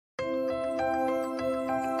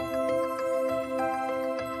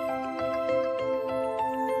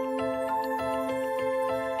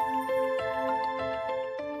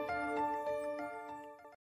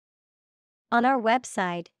On our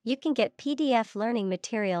website, you can get PDF learning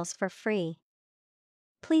materials for free.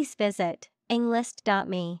 Please visit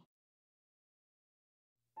englist.me.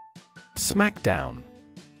 Smackdown.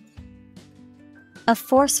 A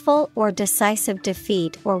forceful or decisive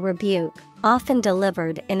defeat or rebuke, often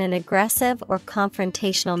delivered in an aggressive or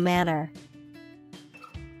confrontational manner.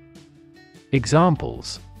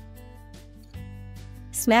 Examples: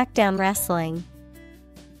 Smackdown wrestling.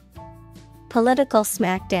 Political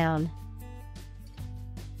smackdown.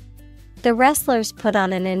 The wrestlers put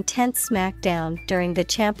on an intense smackdown during the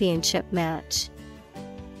championship match.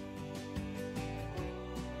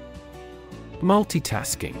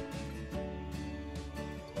 Multitasking.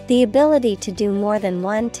 The ability to do more than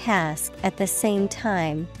one task at the same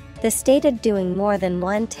time. The state of doing more than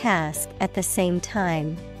one task at the same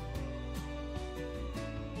time.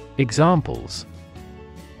 Examples: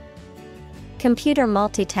 Computer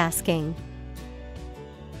multitasking.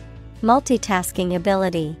 Multitasking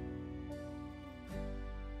ability.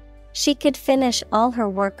 She could finish all her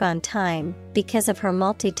work on time because of her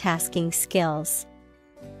multitasking skills.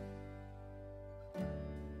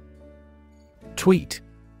 Tweet.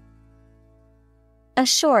 A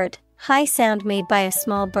short, high sound made by a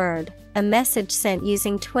small bird, a message sent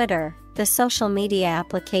using Twitter, the social media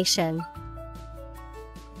application.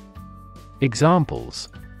 Examples: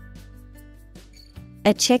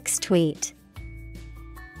 A chick's tweet.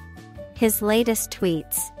 His latest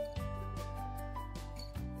tweets.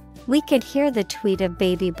 We could hear the tweet of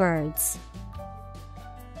baby birds.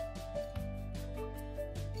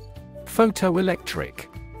 Photoelectric.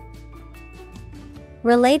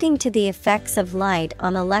 Relating to the effects of light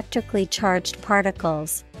on electrically charged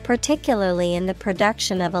particles, particularly in the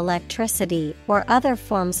production of electricity or other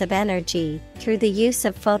forms of energy, through the use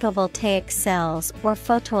of photovoltaic cells or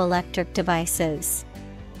photoelectric devices.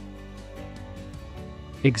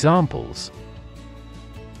 Examples: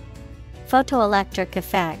 Photoelectric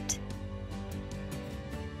effect.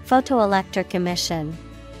 Photoelectric emission.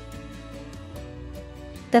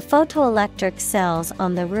 The photoelectric cells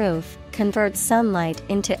on the roof convert sunlight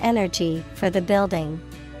into energy for the building.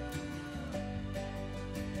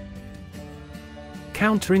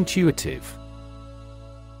 Counterintuitive.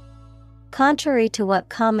 Contrary to what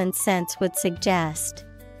common sense would suggest.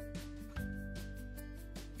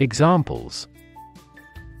 Examples: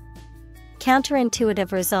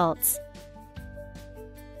 Counterintuitive results.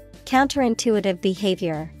 Counterintuitive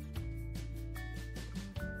behavior.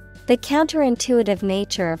 The counterintuitive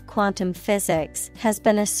nature of quantum physics has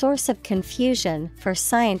been a source of confusion for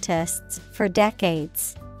scientists for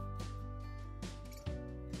decades.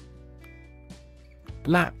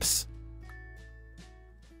 Lapse.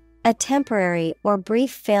 A temporary or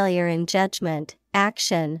brief failure in judgment,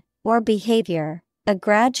 action, or behavior, a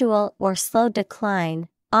gradual or slow decline,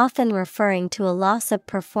 often referring to a loss of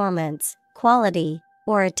performance, quality,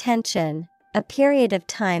 or attention, a period of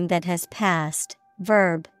time that has passed.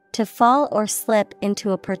 Verb, to fall or slip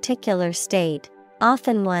into a particular state,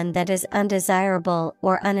 often one that is undesirable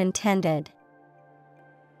or unintended.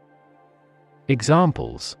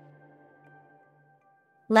 Examples: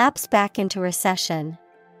 Lapse back into recession.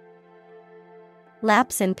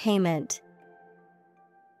 Lapse in payment.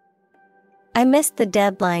 I missed the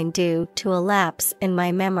deadline due to a lapse in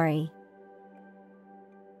my memory.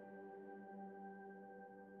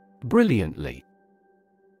 Brilliantly.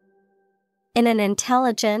 In an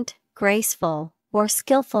intelligent, graceful, or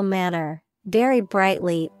skillful manner, very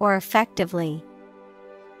brightly or effectively.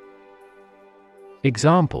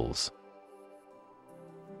 Examples: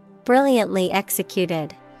 Brilliantly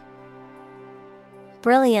executed.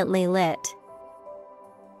 Brilliantly lit.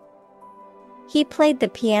 He played the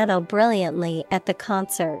piano brilliantly at the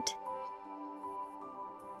concert.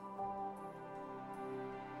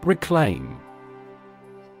 Reclaim.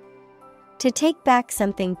 To take back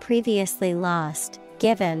something previously lost,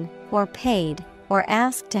 given, or paid, or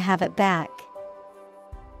ask to have it back.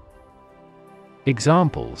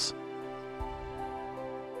 Examples: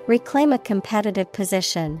 Reclaim a competitive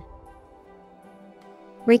position.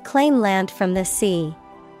 Reclaim land from the sea.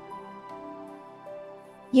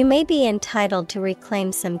 You may be entitled to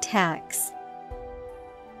reclaim some tax.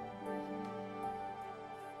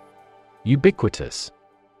 Ubiquitous.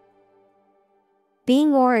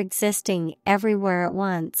 Being or existing everywhere at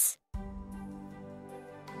once.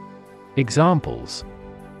 Examples: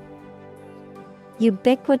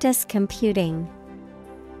 Ubiquitous computing.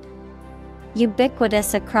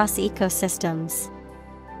 Ubiquitous across ecosystems.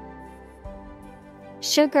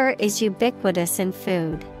 Sugar is ubiquitous in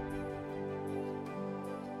food.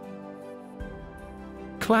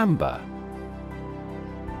 Clamber.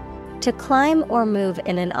 To climb or move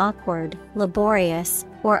in an awkward, laborious,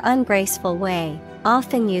 or ungraceful way,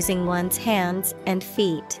 often using one's hands and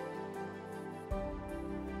feet.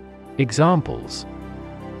 Examples: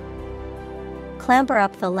 Clamber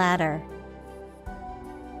up the ladder.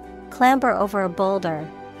 Clamber over a boulder.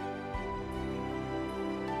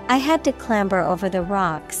 I had to clamber over the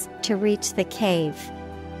rocks to reach the cave.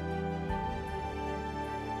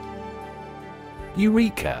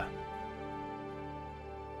 Eureka!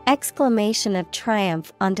 Exclamation of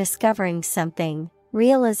triumph on discovering something,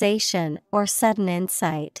 realization or sudden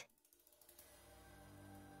insight.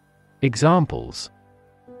 Examples: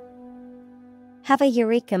 Have a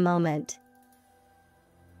eureka moment.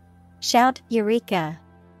 Shout Eureka!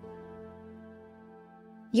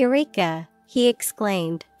 Eureka! He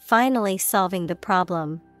exclaimed, finally solving the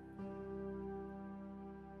problem.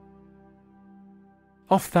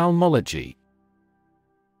 Ophthalmology.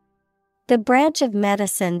 The branch of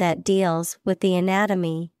medicine that deals with the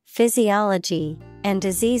anatomy, physiology, and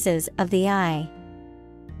diseases of the eye.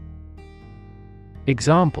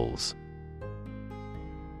 Examples: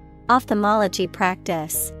 Ophthalmology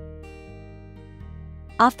practice.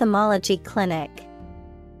 Ophthalmology clinic.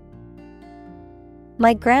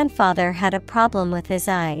 My grandfather had a problem with his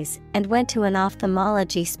eyes and went to an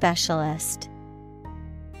ophthalmology specialist.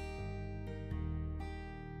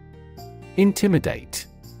 Intimidate.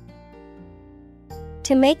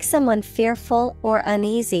 To make someone fearful or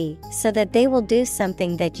uneasy so that they will do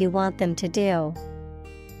something that you want them to do.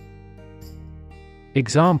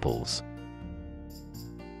 Examples: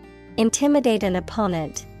 Intimidate an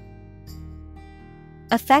opponent.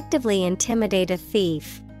 Effectively intimidate a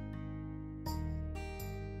thief.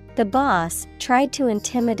 The boss tried to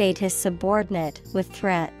intimidate his subordinate with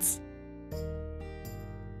threats.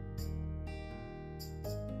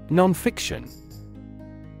 Nonfiction.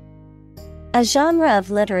 A genre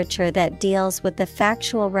of literature that deals with the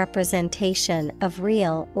factual representation of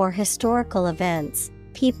real or historical events,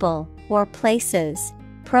 people, or places.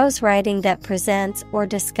 Prose writing that presents or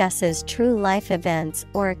discusses true life events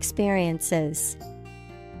or experiences.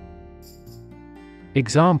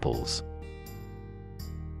 Examples: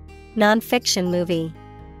 Nonfiction movie.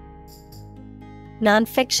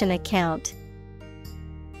 Nonfiction account.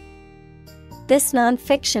 This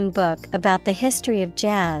nonfiction book about the history of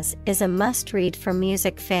jazz is a must-read for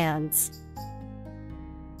music fans.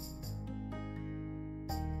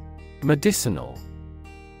 Medicinal.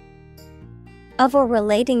 Of or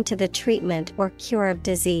relating to the treatment or cure of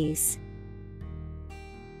disease.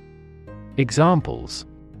 Examples: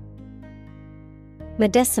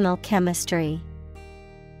 Medicinal chemistry.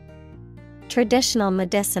 Traditional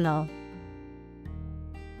medicinal.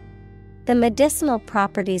 The medicinal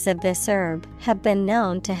properties of this herb have been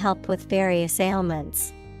known to help with various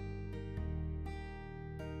ailments.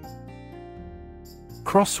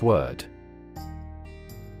 Crossword.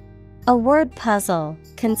 A word puzzle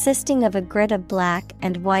consisting of a grid of black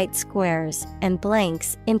and white squares and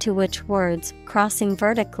blanks into which words crossing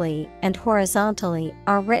vertically and horizontally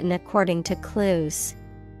are written according to clues.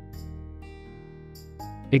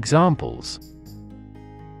 Examples: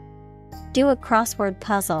 Do a crossword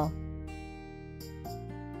puzzle.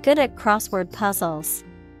 Good at crossword puzzles.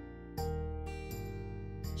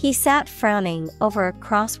 He sat frowning over a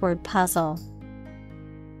crossword puzzle.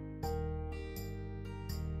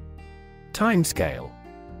 Timescale.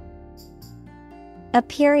 A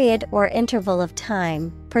period or interval of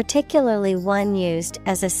time, particularly one used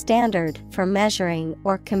as a standard for measuring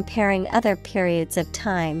or comparing other periods of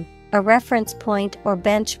time, a reference point or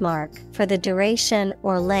benchmark for the duration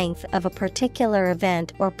or length of a particular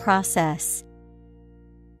event or process.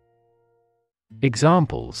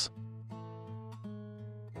 Examples: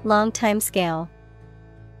 Long timescale.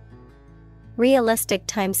 Realistic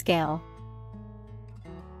timescale.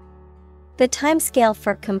 The timescale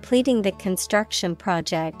for completing the construction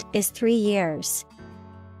project is 3 years.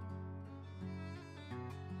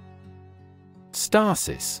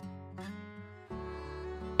 Stasis.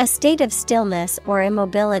 A state of stillness or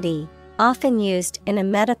immobility, often used in a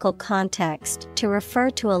medical context to refer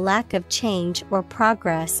to a lack of change or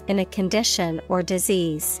progress in a condition or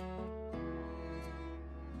disease.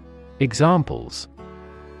 Examples: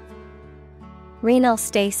 Renal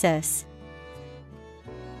stasis.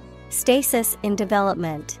 Stasis in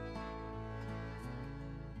development.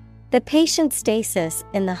 The patient's stasis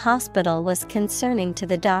in the hospital was concerning to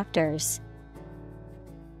the doctors.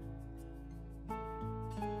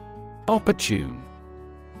 Opportune.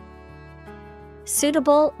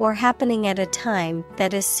 Suitable or happening at a time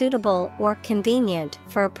that is suitable or convenient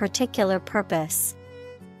for a particular purpose.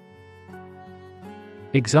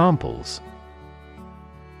 Examples: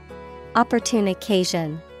 Opportune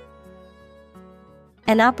occasion.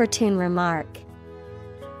 An opportune remark.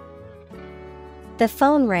 The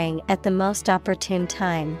phone rang at the most opportune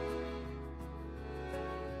time.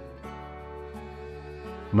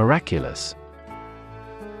 Miraculous.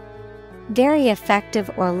 Very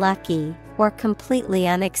effective or lucky, or completely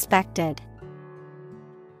unexpected.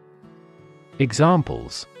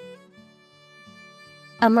 Examples: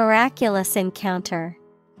 a miraculous encounter.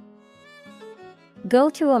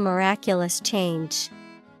 Go through a miraculous change.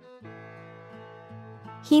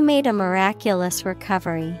 He made a miraculous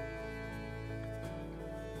recovery.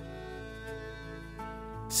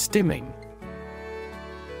 Stimming.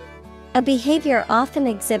 A behavior often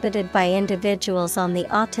exhibited by individuals on the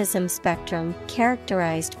autism spectrum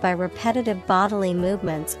characterized by repetitive bodily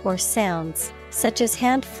movements or sounds, such as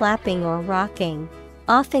hand flapping or rocking,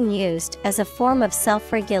 often used as a form of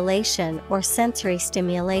self-regulation or sensory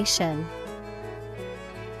stimulation.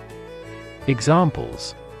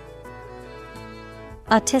 Examples: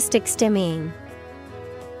 autistic stimming,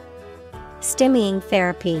 stimming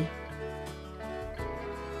therapy.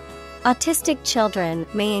 Autistic children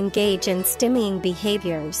may engage in stimming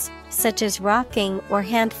behaviors, such as rocking or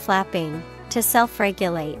hand flapping, to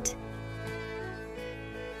self-regulate.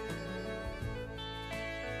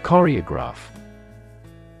 Choreograph.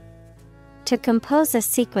 To compose a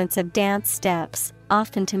sequence of dance steps,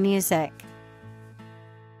 often to music.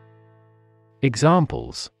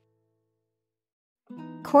 Examples: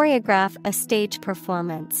 choreograph a stage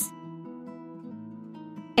performance.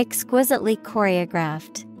 Exquisitely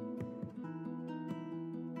choreographed.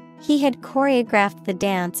 He had choreographed the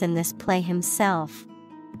dance in this play himself.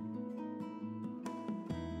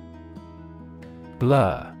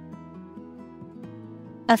 Blur.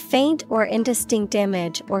 A faint or indistinct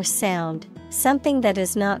image or sound, something that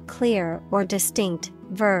is not clear or distinct.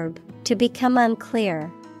 Verb, to become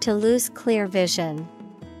unclear, to lose clear vision.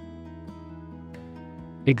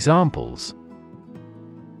 Examples: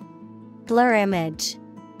 blur image,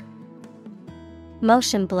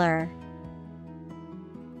 motion blur.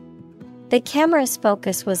 The camera's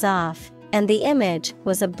focus was off, and the image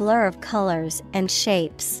was a blur of colors and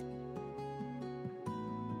shapes.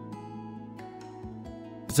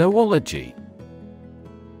 Zoology.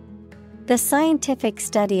 The scientific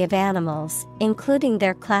study of animals, including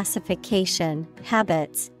their classification,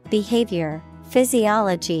 habits, behavior,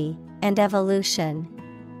 physiology, and evolution.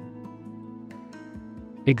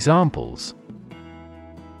 Examples: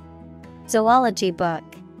 zoology book,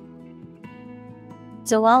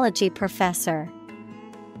 zoology professor.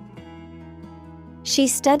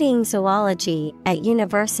 She's studying zoology at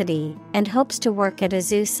university and hopes to work at a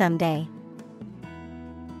zoo someday.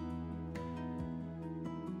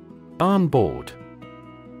 On board.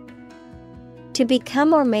 To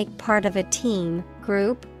become or make part of a team,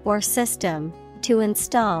 group, or system. To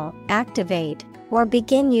install, activate, or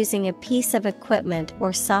begin using a piece of equipment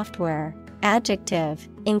or software. Adjective,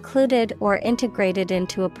 included or integrated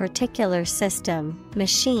into a particular system,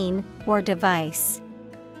 machine, or device.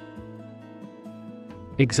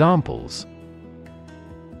 Examples: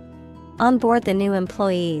 onboard the new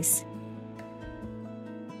employees.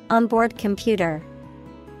 Onboard computer.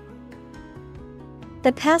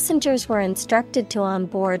 The passengers were instructed to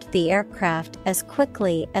onboard the aircraft as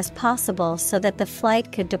quickly as possible so that the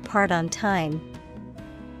flight could depart on time.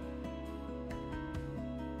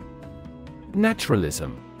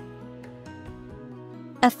 Naturalism.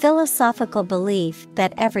 A philosophical belief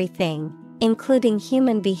that everything, including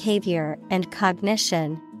human behavior and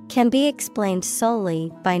cognition, can be explained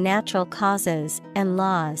solely by natural causes and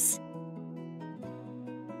laws.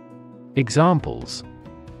 Examples: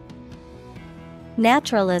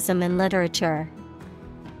 naturalism in literature.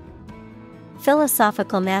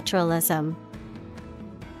 Philosophical naturalism.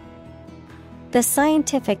 The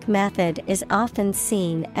scientific method is often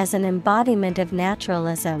seen as an embodiment of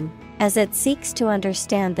naturalism, as it seeks to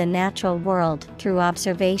understand the natural world through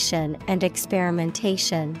observation and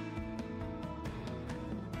experimentation.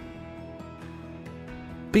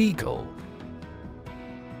 Beagle.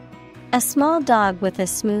 A small dog with a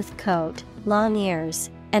smooth coat, long ears,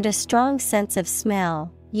 and a strong sense of smell,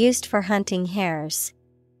 used for hunting hares.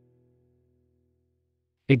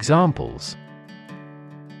 Examples: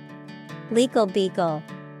 legal beagle,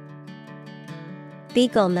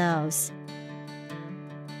 beagle nose.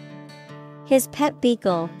 His pet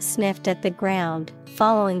beagle sniffed at the ground,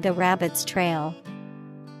 following the rabbit's trail.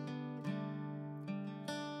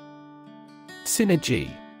 Synergy.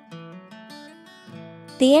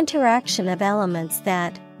 The interaction of elements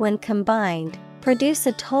that, when combined, produce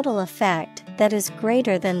a total effect that is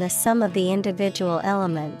greater than the sum of the individual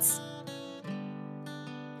elements.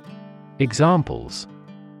 Examples: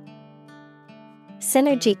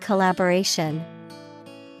 synergy collaboration,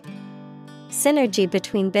 synergy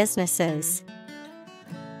between businesses.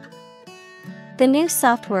 The new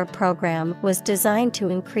software program was designed to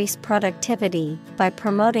increase productivity by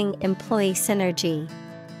promoting employee synergy.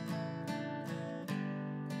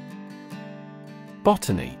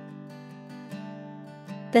 Botany.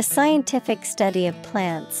 The scientific study of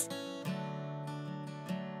plants.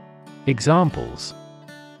 Examples: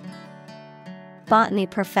 botany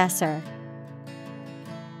professor,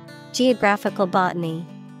 geographical botany.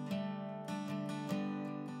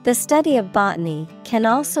 The study of botany can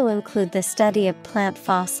also include the study of plant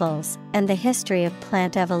fossils and the history of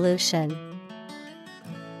plant evolution.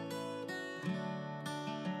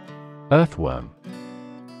 Earthworm.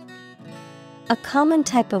 A common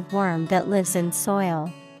type of worm that lives in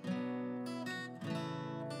soil.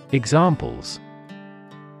 Examples: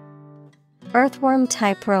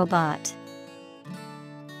 earthworm-type robot.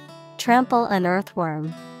 Trample an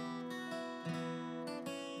earthworm.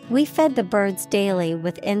 We fed the birds daily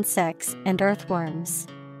with insects and earthworms.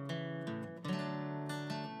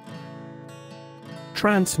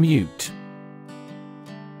 Transmute.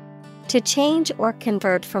 To change or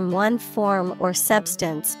convert from one form or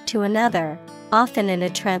substance to another, often in a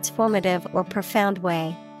transformative or profound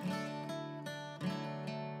way.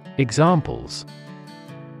 Examples: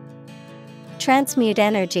 transmute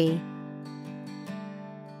energy.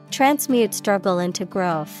 Transmute struggle into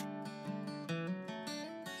growth.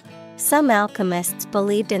 Some alchemists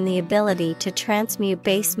believed in the ability to transmute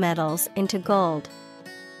base metals into gold.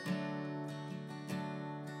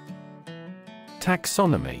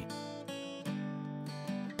 Taxonomy.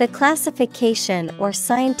 The classification or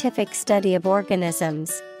scientific study of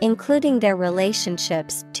organisms, including their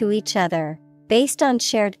relationships to each other, based on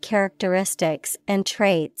shared characteristics and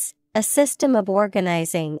traits, a system of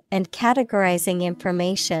organizing and categorizing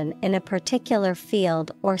information in a particular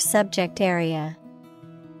field or subject area.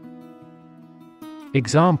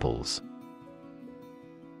 Examples: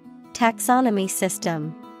 taxonomy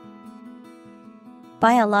system.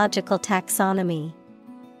 Biological taxonomy.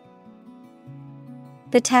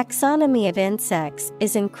 The taxonomy of insects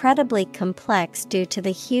is incredibly complex due to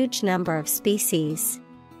the huge number of species.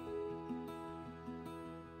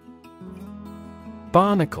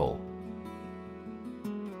 Barnacle.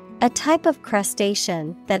 A type of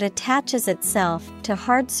crustacean that attaches itself to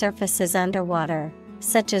hard surfaces underwater,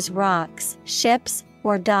 such as rocks, ships,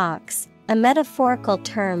 or docks, a metaphorical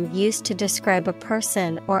term used to describe a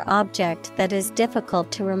person or object that is difficult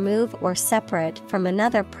to remove or separate from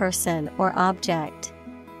another person or object.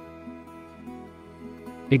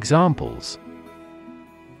 Examples: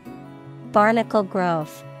 barnacle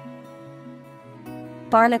growth.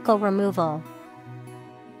 Barnacle removal.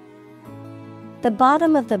 The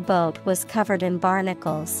bottom of the boat was covered in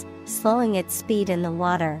barnacles, slowing its speed in the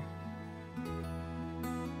water.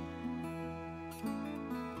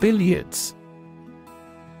 Billiards.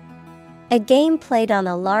 A game played on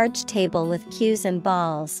a large table with cues and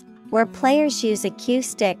balls, where players use a cue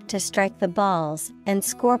stick to strike the balls and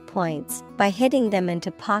score points by hitting them into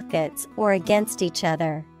pockets or against each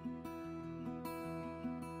other.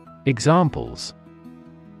 Examples: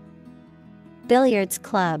 billiards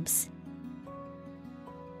clubs.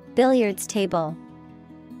 Billiards table.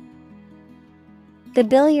 The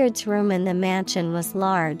billiards room in the mansion was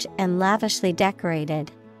large and lavishly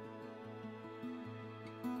decorated.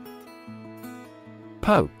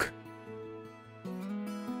 Poke.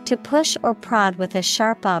 To push or prod with a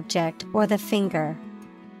sharp object or the finger.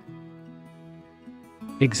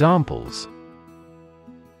 Examples: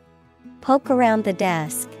 poke around the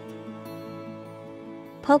desk.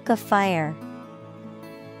 Poke a fire.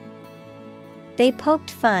 They poked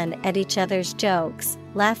fun at each other's jokes,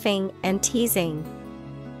 laughing and teasing.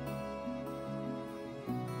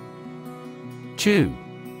 Chew.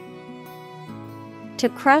 To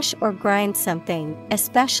crush or grind something,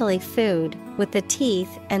 especially food, with the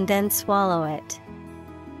teeth and then swallow it.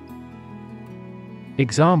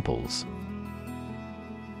 Examples: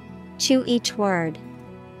 chew each word.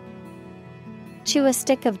 Chew a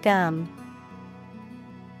stick of gum.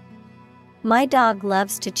 My dog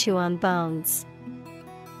loves to chew on bones.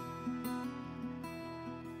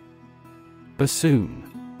 Bassoon.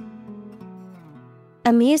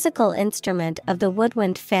 A musical instrument of the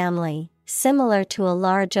woodwind family, similar to a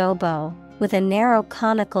large oboe, with a narrow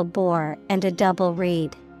conical bore and a double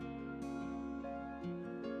reed.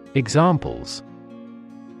 Examples: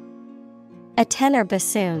 a tenor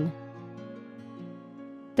bassoon.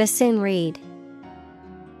 Bassoon reed.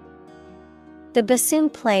 The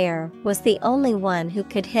bassoon player was the only one who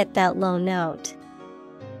could hit that low note.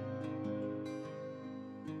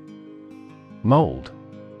 Mold.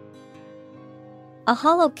 A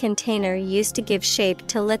hollow container used to give shape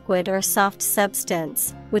to liquid or soft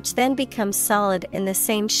substance, which then becomes solid in the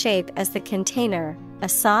same shape as the container, a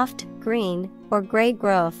soft, green, or gray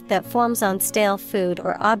growth that forms on stale food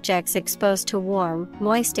or objects exposed to warm,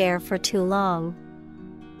 moist air for too long.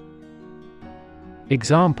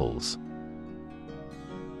 Examples: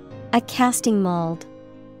 A casting mold.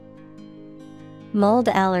 Mold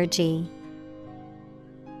allergy.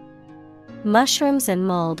 Mushrooms and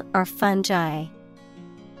mold are fungi.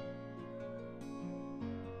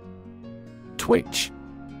 Twitch.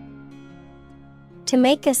 To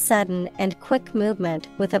make a sudden and quick movement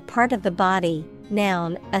with a part of the body.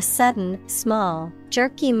 Noun, a sudden, small,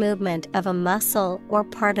 jerky movement of a muscle or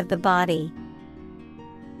part of the body.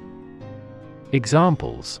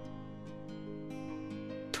 Examples: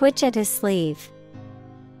 Twitch at his sleeve.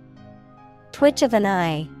 Twitch of an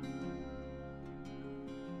eye.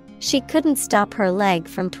 She couldn't stop her leg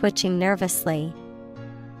from twitching nervously.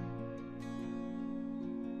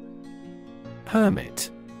 Hermit.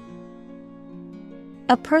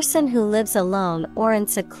 A person who lives alone or in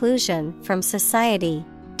seclusion from society,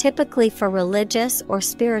 typically for religious or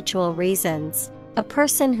spiritual reasons. A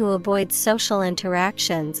person who avoids social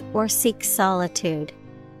interactions or seeks solitude.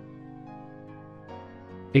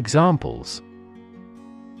 Examples: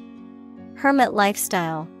 Hermit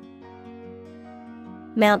lifestyle.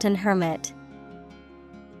 Mountain hermit.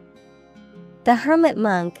 The hermit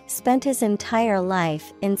monk spent his entire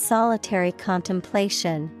life in solitary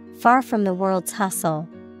contemplation, far from the world's hustle.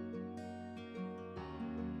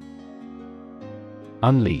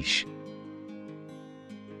 Unleash.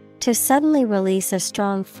 To suddenly release a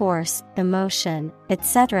strong force, emotion,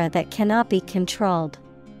 etc. that cannot be controlled.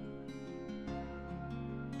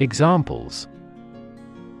 Examples: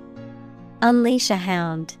 Unleash a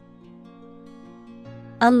hound.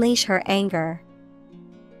 Unleash her anger.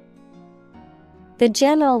 The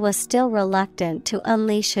general was still reluctant to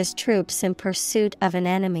unleash his troops in pursuit of an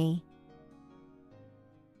enemy.